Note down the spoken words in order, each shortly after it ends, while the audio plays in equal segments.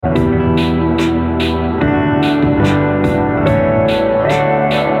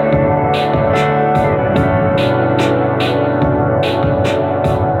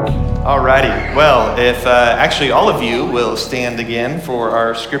Well, if actually all of you will stand again for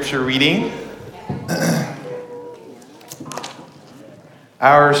our scripture reading.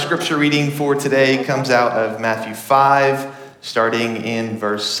 Our scripture reading for today comes out of Matthew 5, starting in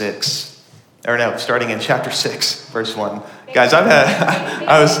verse 6. Or no, starting in chapter 6, verse 1. Guys,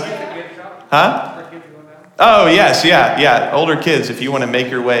 Oh, yes, yeah. Older kids, if you want to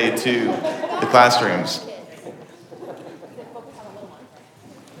make your way to the classrooms.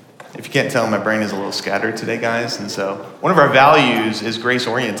 If you can't tell, my brain is a little scattered today, guys. And so one of our values is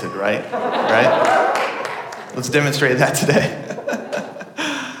grace-oriented, right? Let's demonstrate that today.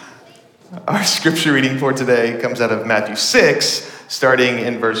 Our scripture reading for today comes out of Matthew 6, starting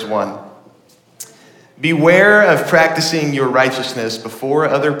in verse 1. Beware of practicing your righteousness before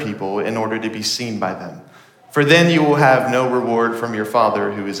other people in order to be seen by them, for then you will have no reward from your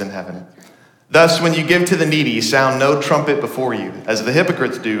Father who is in heaven. Thus, when you give to the needy, sound no trumpet before you, as the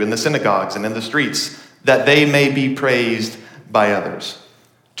hypocrites do in the synagogues and in the streets, that they may be praised by others.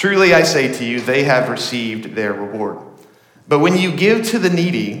 Truly, I say to you, they have received their reward. But when you give to the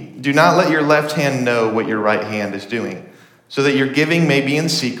needy, do not let your left hand know what your right hand is doing, so that your giving may be in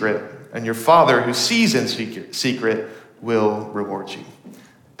secret, and your Father who sees in secret will reward you.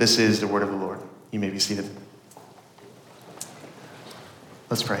 This is the word of the Lord. You may be seated.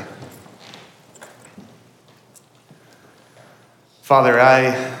 Let's pray. Father,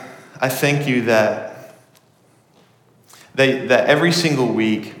 I thank you that every single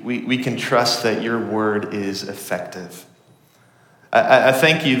week we can trust that your word is effective. I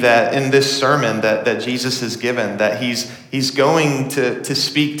thank you that in this sermon that Jesus has given, that he's going to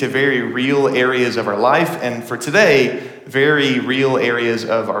speak to very real areas of our life, and for today, very real areas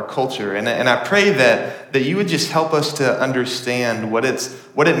of our culture. And I pray that you would just help us to understand what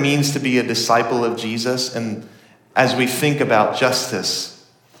it means to be a disciple of Jesus, and as we think about justice,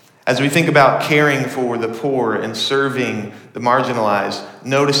 as we think about caring for the poor and serving the marginalized,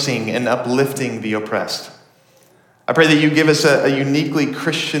 noticing and uplifting the oppressed. I pray that you give us a uniquely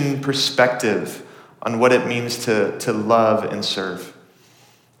Christian perspective on what it means to love and serve.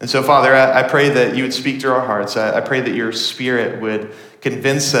 And so, Father, I pray that you would speak to our hearts. I pray that your Spirit would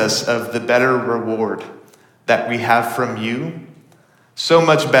convince us of the better reward that we have from you, so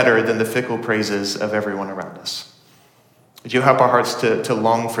much better than the fickle praises of everyone around us. Would you help our hearts to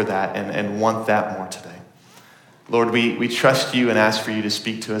long for that and want that more today? Lord, we trust you and ask for you to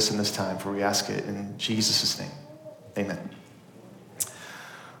speak to us in this time, for we ask it in Jesus' name. Amen.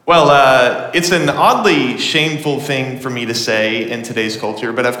 Well, it's an oddly shameful thing for me to say in today's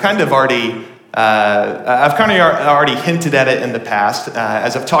culture, but I've kind of already hinted at it in the past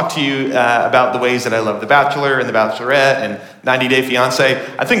as I've talked to you about the ways that I love The Bachelor and The Bachelorette and 90 Day Fiancé.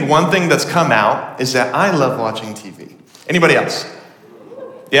 I think one thing that's come out is that I love watching TV. Anybody else?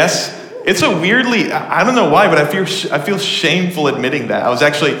 Yes? It's a weirdly, I don't know why, but I feel shameful admitting that. I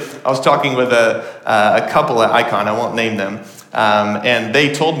was talking with a couple at Icon, I won't name them, and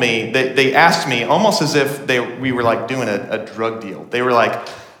they told me, they asked me almost as if we were like doing a drug deal. They were like,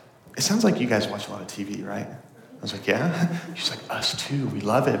 it sounds like you guys watch a lot of TV, right? I was like, yeah. She's like, us too, we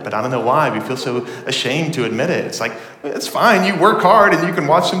love it, but I don't know why. We feel so ashamed to admit it. It's like, it's fine, you work hard and you can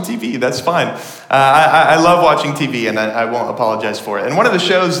watch some TV, that's fine. I love watching TV and I won't apologize for it. And one of the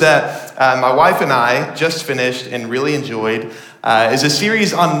shows that my wife and I just finished and really enjoyed is a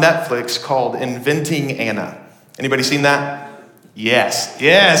series on Netflix called Inventing Anna. Anybody seen that? Yes,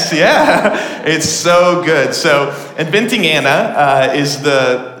 yeah. It's so good. So Inventing Anna is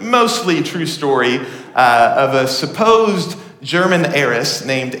the mostly true story of a supposed German heiress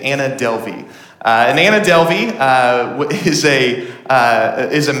named Anna Delvey. And Anna Delvey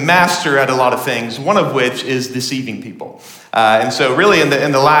is a master at a lot of things, one of which is deceiving people. And so really in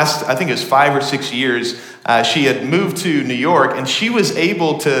the last, I think it was 5 or 6 years, she had moved to New York, and she was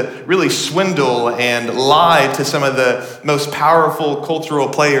able to really swindle and lie to some of the most powerful cultural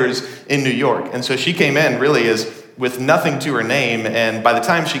players in New York. And so she came in really with nothing to her name, and by the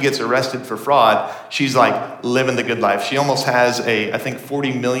time she gets arrested for fraud, she's like living the good life. She almost has I think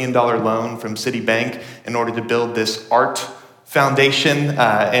 $40 million loan from Citibank in order to build this art foundation,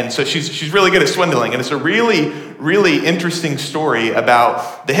 and so she's really good at swindling, and it's a really, really interesting story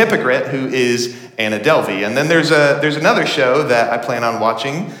about the hypocrite who is Anna Delvey. And then there's another show that I plan on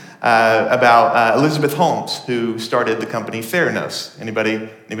watching about Elizabeth Holmes, who started the company Theranos. Anybody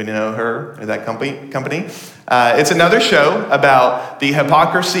know her or that company? It's another show about the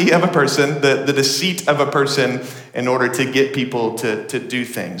hypocrisy of a person, the deceit of a person in order to get people to do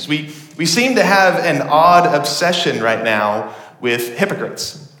things. We seem to have an odd obsession right now with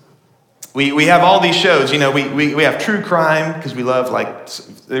hypocrites. We have all these shows, we have true crime because we love,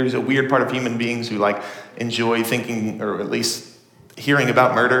 there's a weird part of human beings who enjoy thinking or at least hearing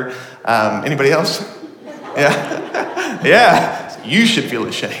about murder. Anybody else? Yeah. Yeah. You should feel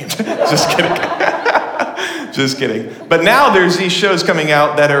ashamed. Just kidding. Just kidding. But now there's these shows coming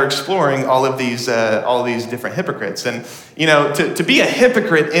out that are exploring all these different hypocrites. And, to be a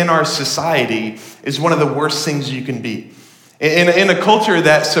hypocrite in our society is one of the worst things you can be. In a culture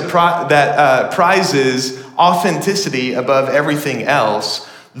that prizes authenticity above everything else,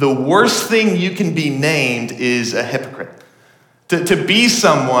 the worst thing you can be named is a hypocrite. To be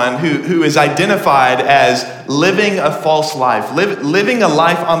someone who is identified as living a false life, living a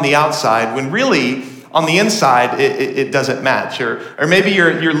life on the outside when really on the inside it doesn't match, or maybe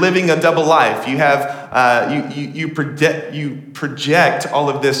you're living a double life. You have you project all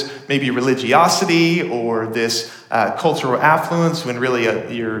of this maybe religiosity or this cultural affluence when really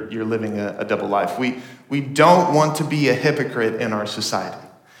you're living a double life. We don't want to be a hypocrite in our society.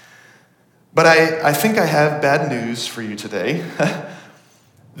 But I think I have bad news for you today.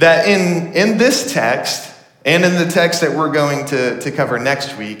 That in this text and in the text that we're going to cover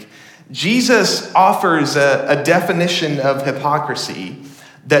next week, Jesus offers a definition of hypocrisy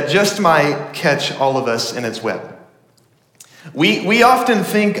that just might catch all of us in its web. We often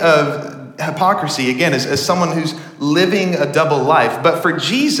think of hypocrisy, again, as someone who's living a double life. But for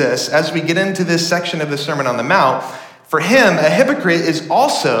Jesus, as we get into this section of the Sermon on the Mount, for him, a hypocrite is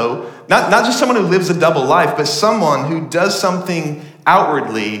also not just someone who lives a double life, but someone who does something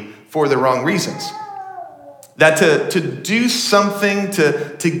outwardly for the wrong reasons. That to do something,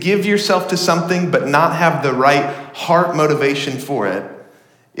 to give yourself to something, but not have the right heart motivation for it,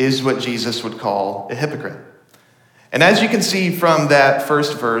 is what Jesus would call a hypocrite. And as you can see from that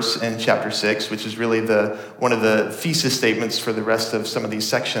first verse in chapter 6, which is really one of the thesis statements for the rest of some of these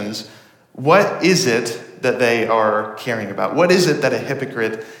sections, what is it that they are caring about? What is it that a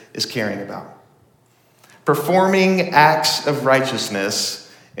hypocrite is caring about? Performing acts of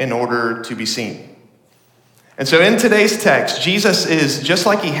righteousness in order to be seen. And so in today's text, Jesus is, just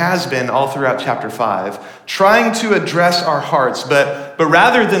like he has been all throughout chapter 5, trying to address our hearts, but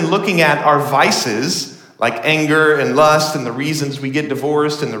rather than looking at our vices, like anger and lust and the reasons we get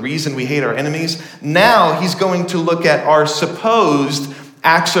divorced and the reason we hate our enemies, now he's going to look at our supposed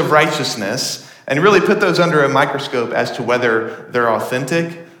acts of righteousness and really put those under a microscope as to whether they're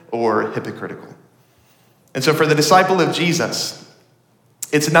authentic or hypocritical. And so for the disciple of Jesus,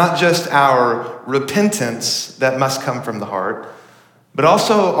 it's not just our repentance that must come from the heart, but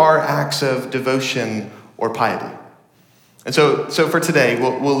also our acts of devotion or piety. And so for today,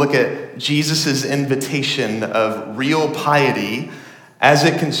 we'll look at Jesus' invitation of real piety as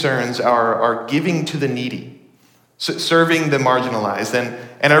it concerns our giving to the needy, serving the marginalized.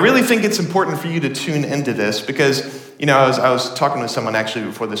 And I really think it's important for you to tune into this because, I was talking with someone actually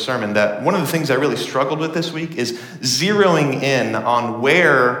before the sermon that one of the things I really struggled with this week is zeroing in on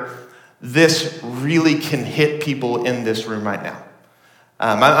where this really can hit people in this room right now.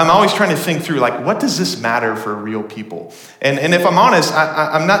 I'm always trying to think through, what does this matter for real people? And if I'm honest,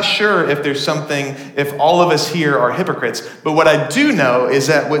 I'm not sure if all of us here are hypocrites, but what I do know is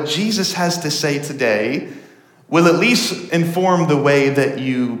that what Jesus has to say today will at least inform the way that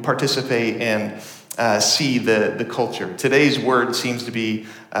you participate and see the culture. Today's word seems to be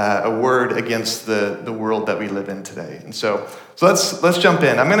a word against the world that we live in today. And so let's jump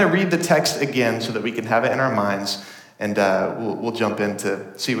in. I'm going to read the text again so that we can have it in our minds. And we'll jump in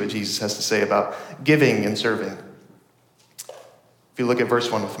to see what Jesus has to say about giving and serving. If you look at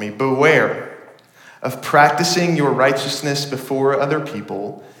verse 1 with me, beware of practicing your righteousness before other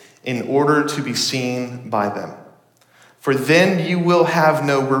people in order to be seen by them. For then you will have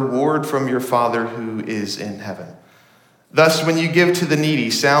no reward from your Father who is in heaven. Thus, when you give to the needy,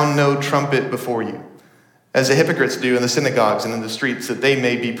 sound no trumpet before you, as the hypocrites do in the synagogues and in the streets, that they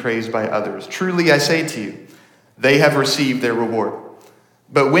may be praised by others. Truly, I say to you, they have received their reward.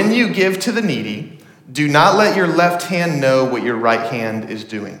 But when you give to the needy, do not let your left hand know what your right hand is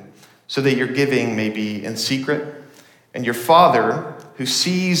doing, so that your giving may be in secret, and your Father, who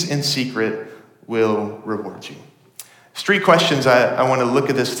sees in secret, will reward you. There's 3 questions I want to look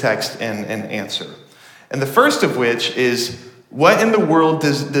at this text and answer. And the first of which is, what in the world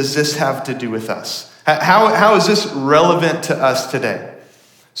does this have to do with us? How is this relevant to us today?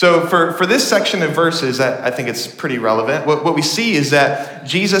 So for this section of verses, I think it's pretty relevant. What we see is that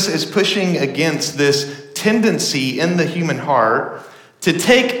Jesus is pushing against this tendency in the human heart to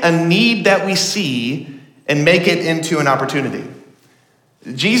take a need that we see and make it into an opportunity.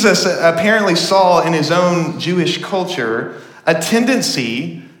 Jesus apparently saw in his own Jewish culture a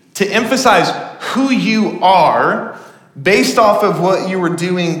tendency to emphasize who you are based off of what you were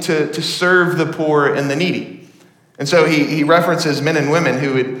doing to serve the poor and the needy. And so he references men and women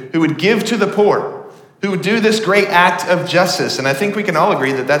who would give to the poor, who would do this great act of justice. And I think we can all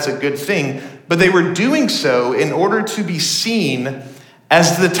agree that that's a good thing, but they were doing so in order to be seen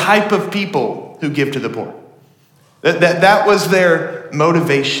as the type of people who give to the poor. That was their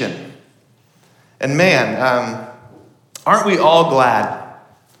motivation. And man, aren't we all glad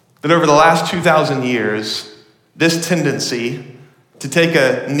that over the last 2,000 years, this tendency to take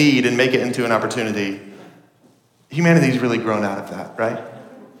a need and make it into an opportunity, humanity's really grown out of that, right?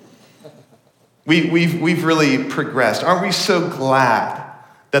 We've really progressed. Aren't we so glad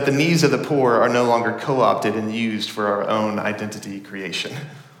that the needs of the poor are no longer co-opted and used for our own identity creation?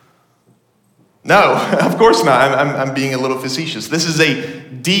 No, of course not. I'm being a little facetious. This is a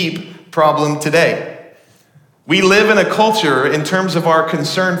deep problem today. We live in a culture, in terms of our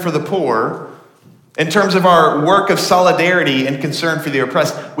concern for the poor, in terms of our work of solidarity and concern for the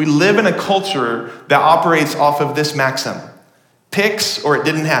oppressed, we live in a culture that operates off of this maxim: pics or it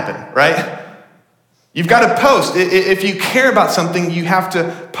didn't happen, right? You've got to post. If you care about something, you have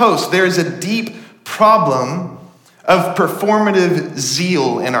to post. There is a deep problem of performative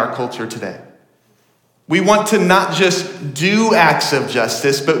zeal in our culture today. We want to not just do acts of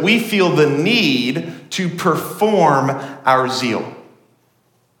justice, but we feel the need to perform our zeal.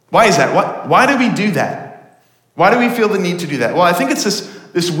 Why is that? Why do we do that? Why do we feel the need to do that? Well, I think it's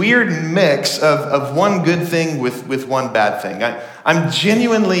this weird mix of one good thing with one bad thing. I'm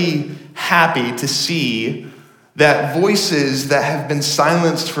genuinely happy to see that voices that have been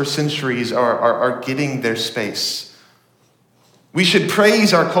silenced for centuries are getting their space. We should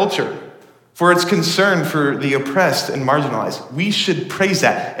praise our culture for its concern for the oppressed and marginalized. We should praise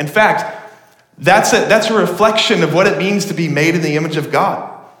that. In fact, that's a reflection of what it means to be made in the image of God.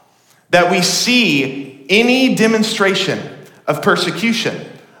 That we see any demonstration of persecution,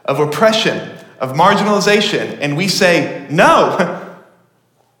 of oppression, of marginalization, and we say, no,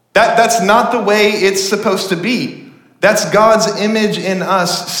 that's not the way it's supposed to be. That's God's image in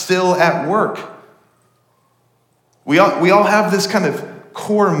us still at work. We all have this kind of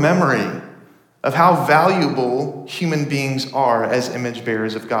core memory of how valuable human beings are as image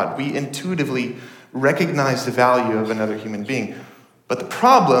bearers of God. We intuitively recognize the value of another human being. But the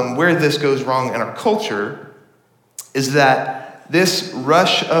problem, where this goes wrong in our culture, is that this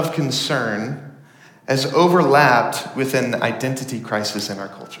rush of concern has overlapped with an identity crisis in our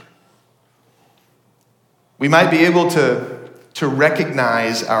culture. We might be able to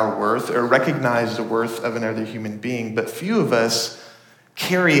recognize our worth or recognize the worth of another human being, but few of us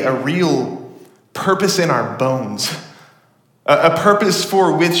carry a real purpose in our bones, a purpose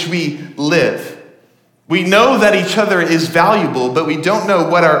for which we live. We know that each other is valuable, but we don't know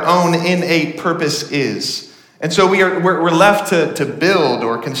what our own innate purpose is. And so we're left to build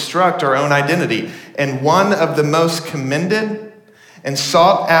or construct our own identity. And one of the most commended and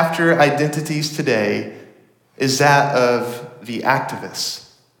sought after identities today is that of the activist,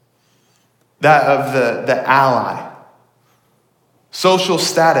 that of the ally. Social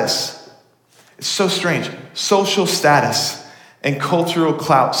status. It's so strange. Social status and cultural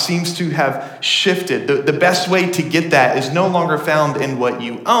clout seems to have shifted. The best way to get that is no longer found in what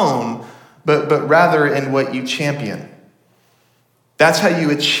you own, but rather in what you champion. That's how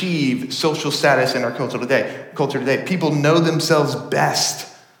you achieve social status in our culture today. People know themselves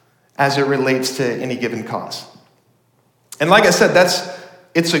best as it relates to any given cause. And like I said,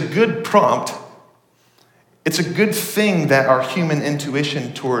 it's a good prompt. It's a good thing that our human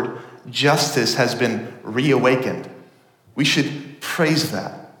intuition toward justice has been reawakened. We should praise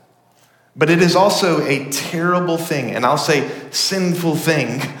that. But it is also a terrible thing, and I'll say sinful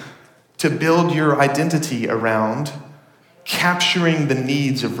thing, to build your identity around capturing the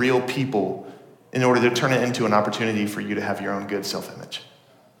needs of real people in order to turn it into an opportunity for you to have your own good self-image.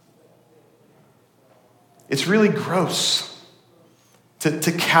 It's really gross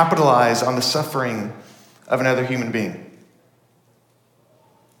to capitalize on the suffering of another human being.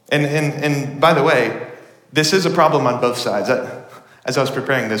 And by the way, this is a problem on both sides. As I was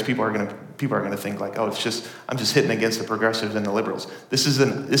preparing this, people are gonna think like, oh, I'm just hitting against the progressives and the liberals. This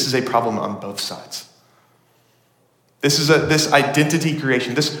is a problem on both sides. This identity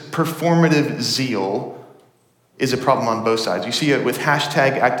creation, this performative zeal is a problem on both sides. You see it with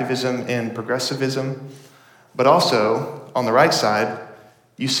hashtag activism and progressivism, but also on the right side,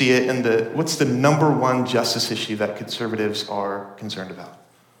 you see it in what's the number one justice issue that conservatives are concerned about?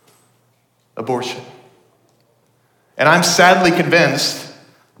 Abortion. And I'm sadly convinced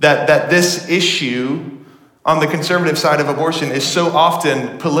that this issue on the conservative side of abortion is so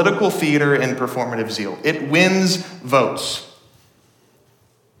often political theater and performative zeal. It wins votes.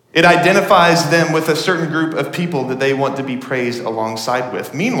 It identifies them with a certain group of people that they want to be praised alongside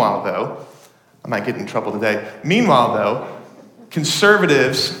with. Meanwhile, though, I might get in trouble today. Meanwhile, though,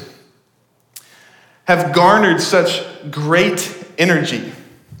 conservatives have garnered such great energy,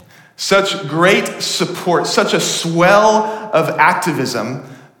 such great support, such a swell of activism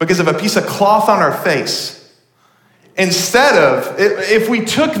because of a piece of cloth on our face. Instead of, if we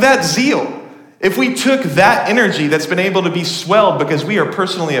took that zeal, if we took that energy that's been able to be swelled because we are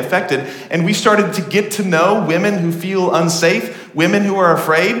personally affected, and we started to get to know women who feel unsafe, women who are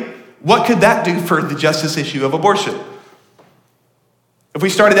afraid, what could that do for the justice issue of abortion? If we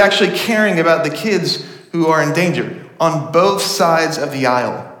started actually caring about the kids who are in danger on both sides of the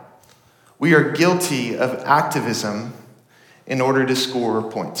aisle, we are guilty of activism in order to score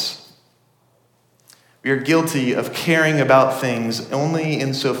points. We are guilty of caring about things only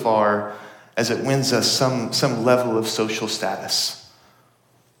insofar as it wins us some level of social status.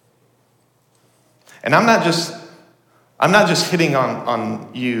 And I'm not just hitting on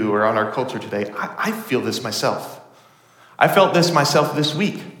you or on our culture today. I feel this myself. I felt this myself this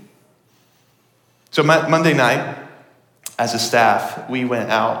week. So Monday night, as a staff, we went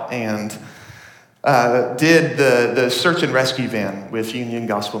out and did the search and rescue van with Union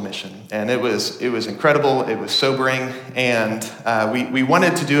Gospel Mission. And it was incredible, it was sobering, and we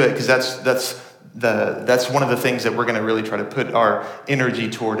wanted to do it because that's one of the things that we're going to really try to put our energy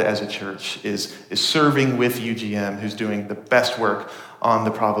toward as a church is serving with UGM, who's doing the best work on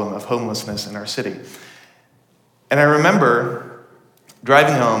the problem of homelessness in our city. And I remember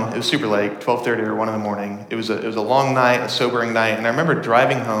driving home. It was super late, 12:30 or 1 in the morning. It was a long night, a sobering night, and I remember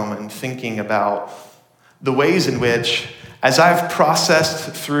driving home and thinking about the ways in which, as I've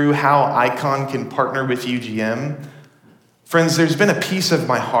processed through how Icon can partner with UGM, friends, there's been a piece of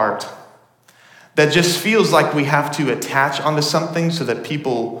my heart that just feels like we have to attach onto something so that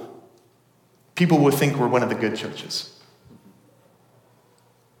people will think we're one of the good churches.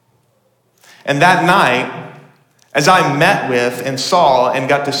 And that night, as I met with and saw and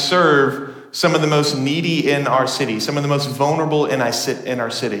got to serve some of the most needy in our city, some of the most vulnerable in our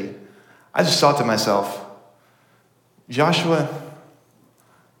city, I just thought to myself, Joshua,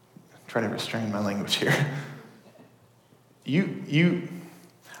 I'm trying to restrain my language here.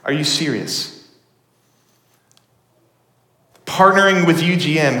 Are you serious? Partnering with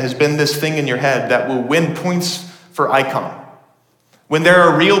UGM has been this thing in your head that will win points for Icon. When there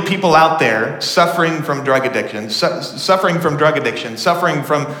are real people out there suffering from drug addiction, suffering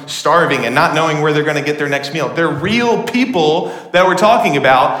from starving and not knowing where they're going to get their next meal. They're real people that we're talking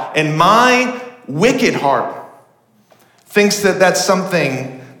about, and my wicked heart thinks that that's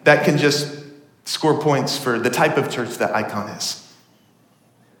something that can just score points for the type of church that Icon is.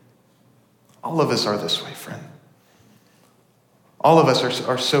 All of us are this way, friend. All of us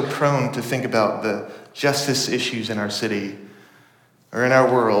are so prone to think about the justice issues in our city or in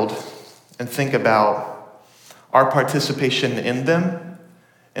our world and think about our participation in them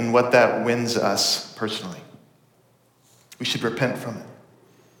and what that wins us personally. We should repent from it.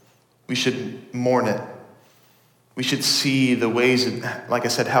 We should mourn it. We should see the ways, like I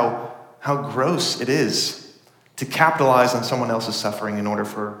said, how gross it is to capitalize on someone else's suffering in order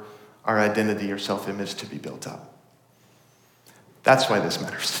for our identity or self-image to be built up. That's why this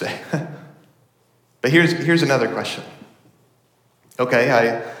matters today. But here's another question.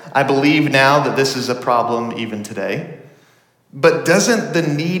 Okay, I believe now that this is a problem even today, but doesn't the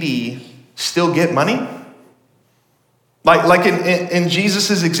needy still get money? Like in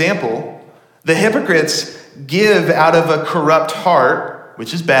Jesus' example, the hypocrites give out of a corrupt heart,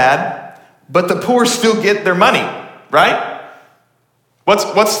 which is bad, but the poor still get their money, right?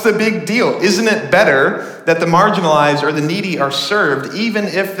 What's the big deal? Isn't it better that the marginalized or the needy are served, even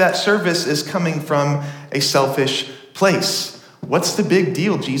if that service is coming from a selfish place? What's the big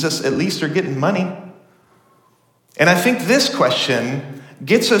deal, Jesus? At least they're getting money. And I think this question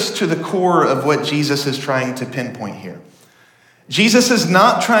gets us to the core of what Jesus is trying to pinpoint here. Jesus is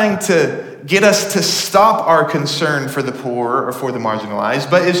not trying to get us to stop our concern for the poor or for the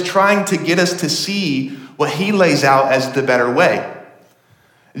marginalized, but is trying to get us to see what he lays out as the better way.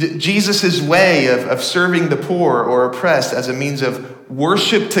 Jesus' way of serving the poor or oppressed as a means of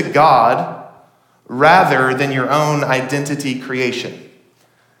worship to God rather than your own identity creation.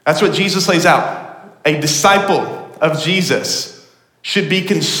 That's what Jesus lays out. A disciple of Jesus should be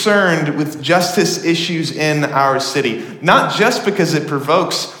concerned with justice issues in our city, not just because it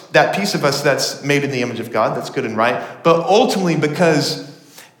provokes that piece of us that's made in the image of God, that's good and right, but ultimately because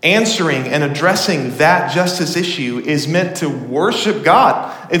answering and addressing that justice issue is meant to worship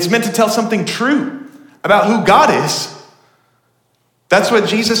God. It's meant to tell something true about who God is. That's what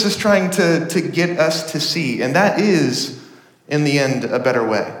Jesus is trying to get us to see, and that is, in the end, a better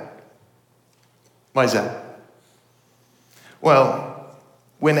way. Why is that? Well,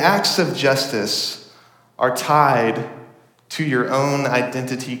 when acts of justice are tied to your own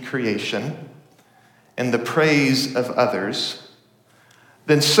identity creation and the praise of others,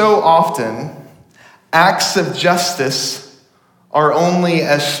 then so often acts of justice are only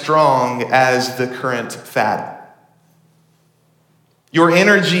as strong as the current fad. Your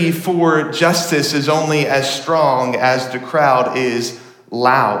energy for justice is only as strong as the crowd is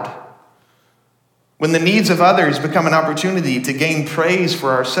loud. When the needs of others become an opportunity to gain praise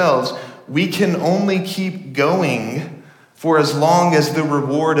for ourselves, we can only keep going for as long as the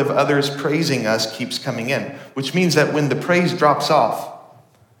reward of others praising us keeps coming in, which means that when the praise drops off,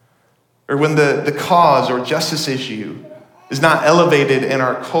 or when the cause or justice issue is not elevated in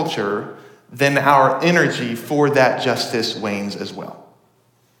our culture, then our energy for that justice wanes as well.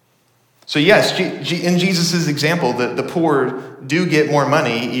 So yes, in Jesus' example, the poor do get more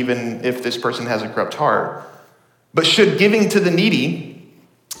money, even if this person has a corrupt heart. But should giving to the needy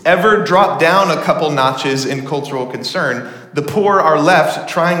ever drop down a couple notches in cultural concern, the poor are left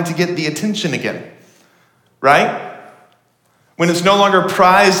trying to get the attention again, right? When it's no longer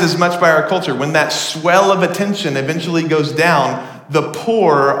prized as much by our culture, when that swell of attention eventually goes down, the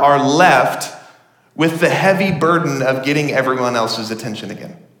poor are left with the heavy burden of getting everyone else's attention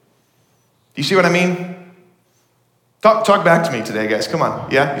again. Do you see what I mean? Talk back to me today, guys. Come on.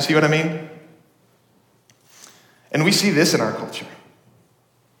 Yeah, you see what I mean? And we see this in our culture.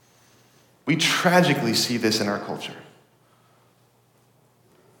 We tragically see this in our culture.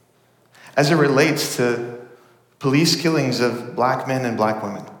 As it relates to police killings of black men and black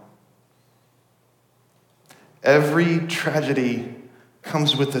women. Every tragedy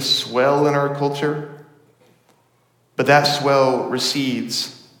comes with a swell in our culture, but that swell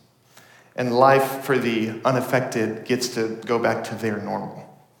recedes, and life for the unaffected gets to go back to their normal.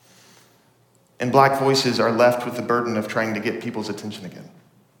 And black voices are left with the burden of trying to get people's attention again.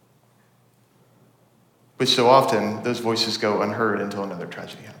 Which so often, those voices go unheard until another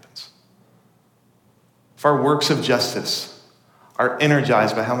tragedy happens. If our works of justice are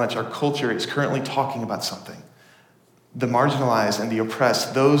energized by how much our culture is currently talking about something, the marginalized and the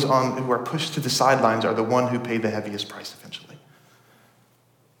oppressed, those who are pushed to the sidelines, are the one who pay the heaviest price eventually.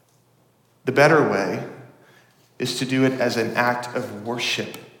 The better way is to do it as an act of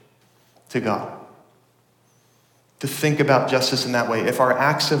worship to God. To think about justice in that way. If our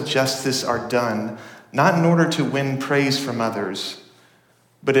acts of justice are done, not in order to win praise from others,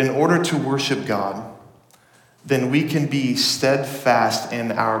 but in order to worship God, then we can be steadfast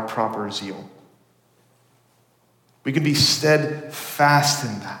in our proper zeal. We can be steadfast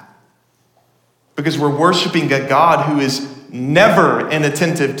in that. Because we're worshiping a God who is never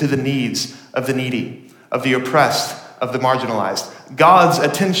inattentive to the needs of the needy, of the oppressed, of the marginalized. God's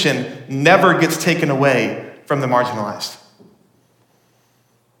attention never gets taken away from the marginalized.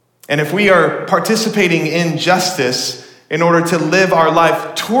 And if we are participating in justice in order to live our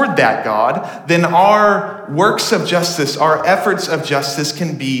life toward that God, then our works of justice, our efforts of justice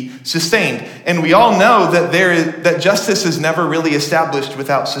can be sustained. And we all know that justice is never really established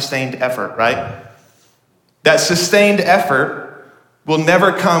without sustained effort, right? That sustained effort will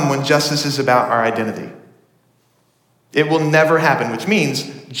never come when justice is about our identity. It will never happen, which means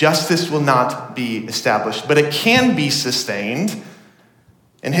justice will not be established. But it can be sustained,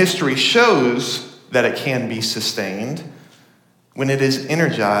 and history shows that it can be sustained when it is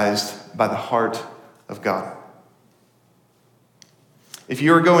energized by the heart of God. If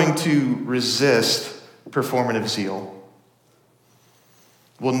you're going to resist performative zeal,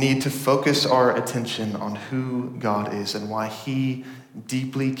 we'll need to focus our attention on who God is and why he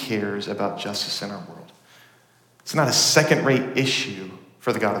deeply cares about justice in our world. It's not a second-rate issue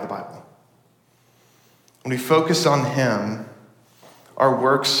for the God of the Bible. When we focus on him, our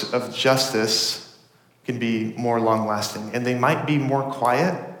works of justice can be more long-lasting, and they might be more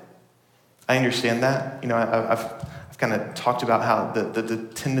quiet. I understand that. I've kind of talked about how the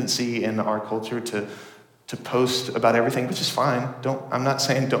tendency in our culture to post about everything, which is fine. I'm not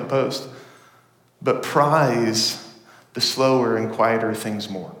saying don't post, but prize the slower and quieter things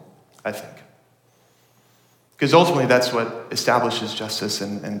more, I think. Because ultimately that's what establishes justice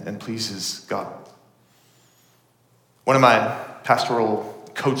and pleases God. One of my pastoral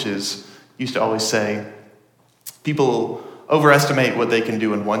coaches used to always say, people overestimate what they can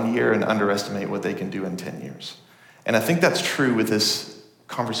do in 1 year and underestimate what they can do in 10 years. And I think that's true with this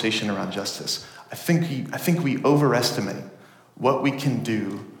conversation around justice. I think we overestimate what we can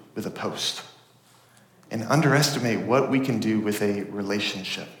do with a post and underestimate what we can do with a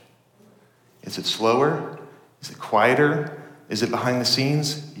relationship. Is it slower? Is it quieter? Is it behind the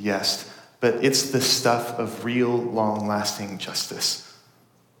scenes? Yes. But it's the stuff of real, long-lasting justice.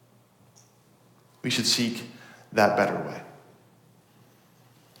 We should seek that better way.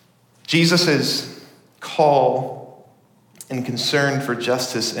 Jesus' call and concern for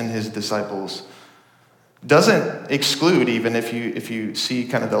justice in his disciples doesn't exclude, even if you see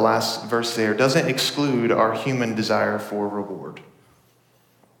kind of the last verse there, doesn't exclude our human desire for reward.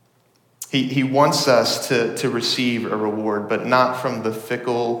 He wants us to receive a reward, but not from the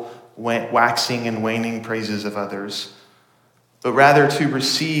fickle, waxing and waning praises of others, but rather to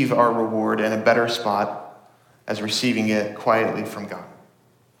receive our reward in a better spot as receiving it quietly from God.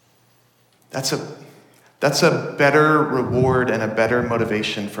 That's a better reward and a better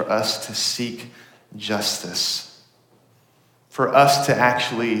motivation for us to seek justice, for us to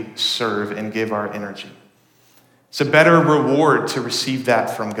actually serve and give our energy. It's a better reward to receive that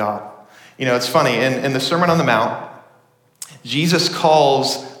from God. You know, it's funny, in the Sermon on the Mount, Jesus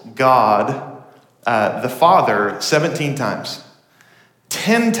calls God the Father 17 times.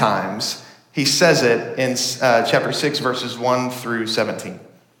 10 times he says it in chapter 6, verses 1 through 17.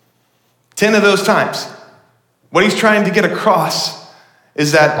 10 of those times. What he's trying to get across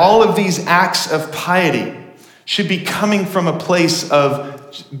is that all of these acts of piety should be coming from a place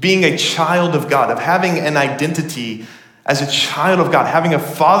of being a child of God, of having an identity as a child of God, having a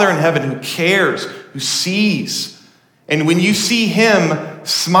Father in heaven who cares, who sees. And when you see him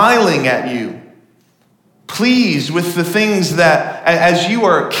smiling at you, pleased with the things that, as you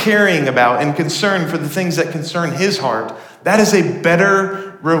are caring about and concerned for the things that concern his heart, that is a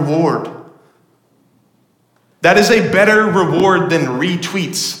better reward. That is a better reward than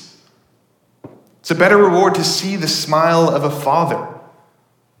retweets. It's a better reward to see the smile of a father.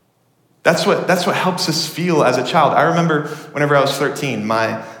 That's what helps us feel as a child. I remember whenever I was 13,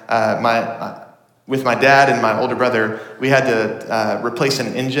 with my dad and my older brother, we had to replace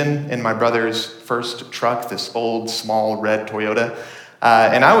an engine in my brother's first truck, this old, small, red Toyota.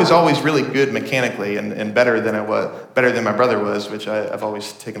 And I was always really good mechanically and better than my brother was, which I've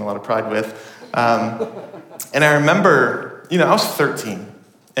always taken a lot of pride with. And I remember, I was 13,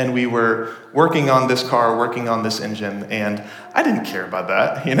 and we were working on this car, working on this engine, and I didn't care about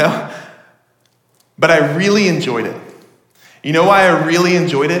that, But I really enjoyed it. You know why I really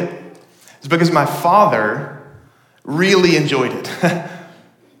enjoyed it? It's because my father really enjoyed it.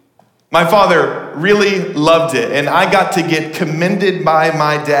 My father really loved it, and I got to get commended by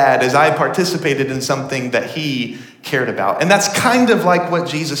my dad as I participated in something that he cared about. And that's kind of like what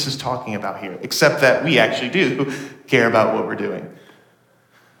Jesus is talking about here, except that we actually do care about what we're doing.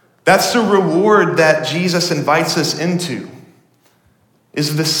 That's the reward that Jesus invites us into,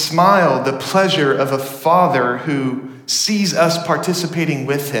 is the smile, the pleasure of a father who sees us participating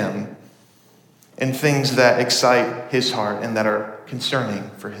with him in things that excite his heart and that are concerning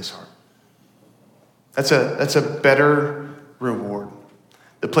for his heart. That's a better reward.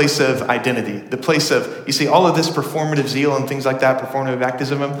 The place of identity, the place of, you see, all of this performative zeal and things like that, performative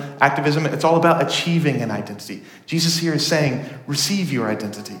activism, it's all about achieving an identity. Jesus here is saying, receive your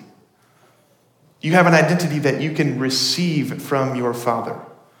identity. You have an identity that you can receive from your Father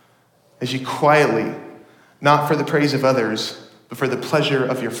as you quietly, not for the praise of others, but for the pleasure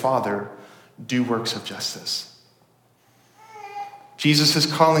of your Father, do works of justice. Jesus is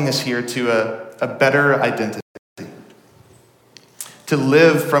calling us here to a better identity, to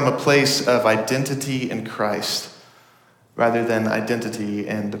live from a place of identity in Christ rather than identity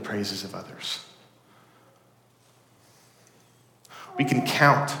in the praises of others. We can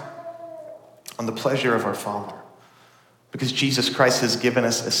count on the pleasure of our Father because Jesus Christ has given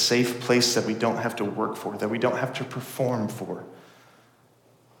us a safe place that we don't have to work for, that we don't have to perform for.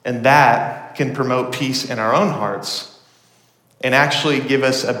 And that can promote peace in our own hearts and actually give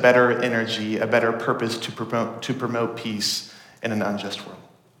us a better energy, a better purpose to promote peace in an unjust world.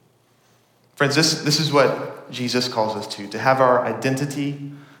 Friends, this is what Jesus calls us to have our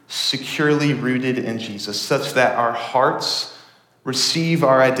identity securely rooted in Jesus, such that our hearts receive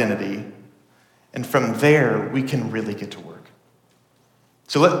our identity, and from there, we can really get to work.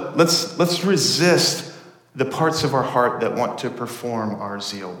 So let's resist the parts of our heart that want to perform our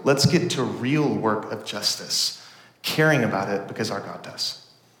zeal. Let's get to real work of justice, caring about it because our God does.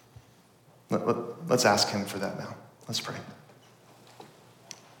 Let's ask him for that now. Let's pray.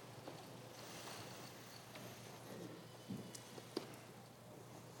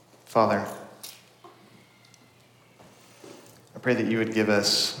 Father, I pray that you would give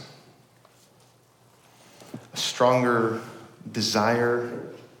us a stronger desire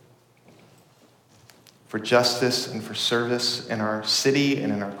for justice and for service in our city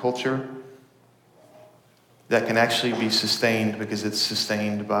and in our culture that can actually be sustained because it's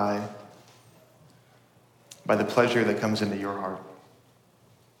sustained by the pleasure that comes into your heart.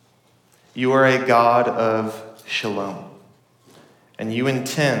 You are a God of shalom, and you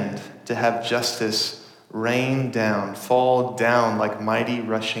intend to have justice rain down, fall down like mighty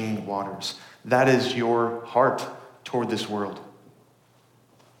rushing waters. That is your heart toward this world.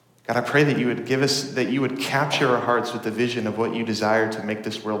 God, I pray that you would give us, that you would capture our hearts with the vision of what you desire to make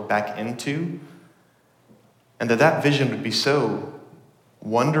this world back into, and that vision would be so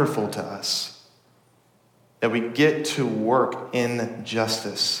wonderful to us that we get to work in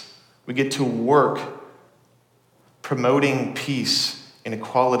justice. We get to work promoting peace and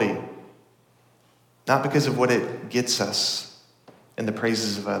equality, not because of what it gets us in the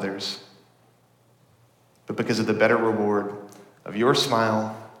praises of others, but because of the better reward of your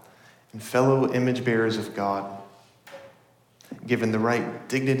smile and fellow image bearers of God, given the right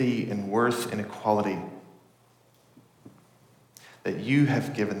dignity and worth and equality that you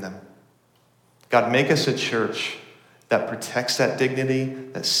have given them. God, make us a church that protects that dignity,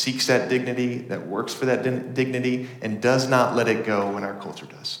 that seeks that dignity, that works for that dignity, and does not let it go when our culture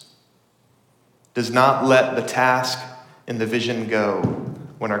does. Does not let the task and the vision go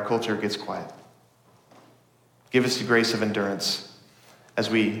when our culture gets quiet. Give us the grace of endurance as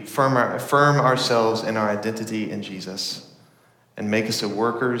we affirm ourselves in our identity in Jesus and make us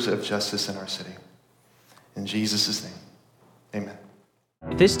workers of justice in our city. In Jesus' name, amen.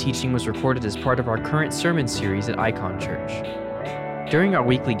 This teaching was recorded as part of our current sermon series at Icon Church. During our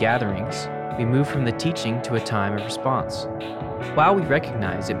weekly gatherings, we move from the teaching to a time of response. While we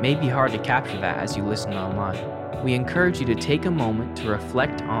recognize it may be hard to capture that as you listen online, we encourage you to take a moment to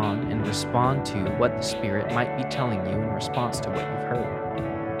reflect on and respond to what the Spirit might be telling you in response to what you've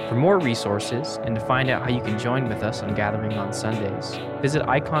heard. For more resources and to find out how you can join with us on gathering on Sundays, visit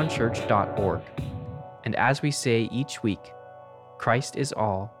iconchurch.org. And as we say each week, Christ is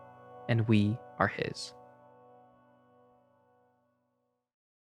all, and we are His.